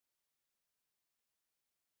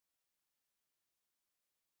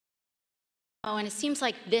Oh, and it seems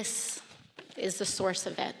like this is the source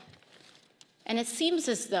of it. And it seems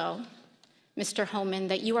as though, Mr. Homan,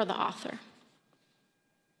 that you are the author.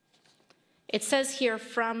 It says here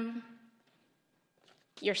from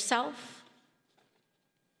yourself,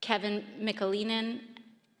 Kevin Michalinen,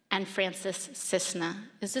 and Francis Cisna.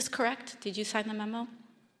 Is this correct? Did you sign the memo?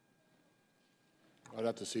 I'd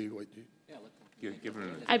have to see what you... Give her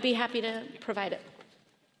I'd be happy to provide it.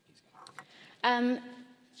 And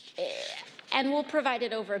we'll provide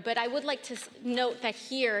it over, but I would like to note that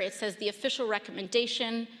here it says the official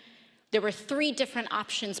recommendation. There were 3 different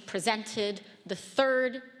options presented. The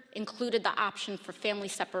third included the option for family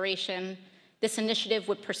separation. This initiative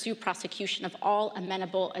would pursue prosecution of all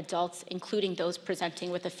amenable adults, including those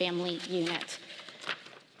presenting with a family unit.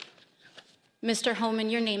 Mr. Homan,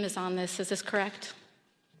 your name is on this. Is this correct?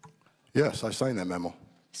 Yes, I signed that memo.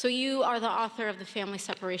 So you are the author of the family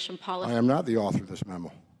separation policy? I am not the author of this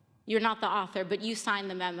memo. You're not the author, but you signed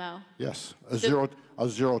the memo. Yes, a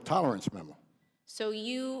zero tolerance memo. So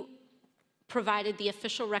you provided the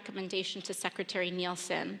official recommendation to Secretary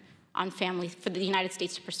Nielsen on for the United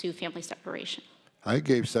States to pursue family separation. I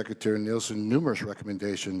gave Secretary Nielsen numerous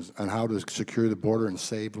recommendations on how to secure the border and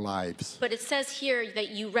save lives. But it says here that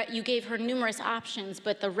you gave her numerous options,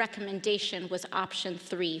 but the recommendation was option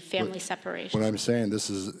 3, family separation. What I'm saying,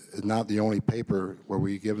 this is not the only paper where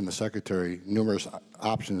we've given the Secretary numerous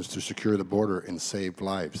options to secure the border and save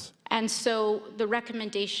lives. And so the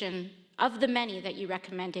recommendation, of the many that you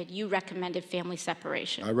recommended family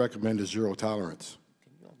separation. I recommended zero tolerance.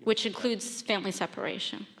 Which includes family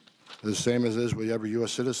separation. The same as is with every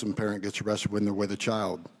U.S. citizen parent gets arrested when they're with a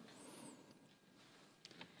child.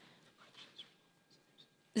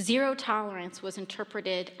 Zero tolerance was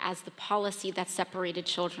interpreted as the policy that separated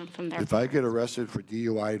children from their If I get arrested for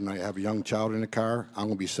DUI and I have a young child in the car, I'm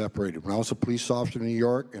going to be separated. When I was a police officer in New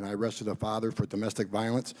York and I arrested a father for domestic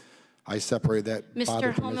violence, I separated that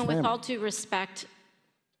father from his family. Mr. Homan, with all due respect,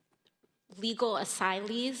 legal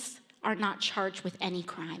asylees are not charged with any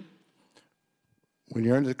crime. When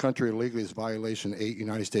you're in the country illegally, it's violation 8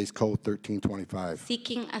 United States Code 1325.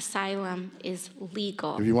 Seeking asylum is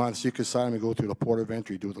legal. If you want to seek asylum, you go through the port of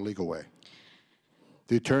entry, do it the legal way.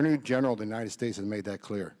 The Attorney General of the United States has made that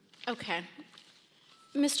clear. Okay.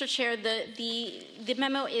 Mr. Chair, the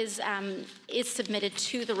memo is submitted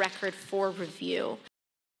to the record for review.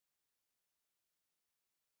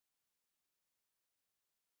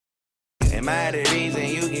 Am I the reason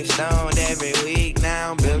you get stoned every week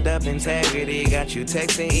now? Built up integrity, got you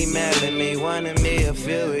texting, emailing me, wanting me to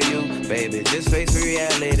feel with you. Baby, just face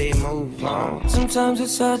reality, move on. Sometimes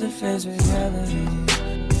it's hard to face reality.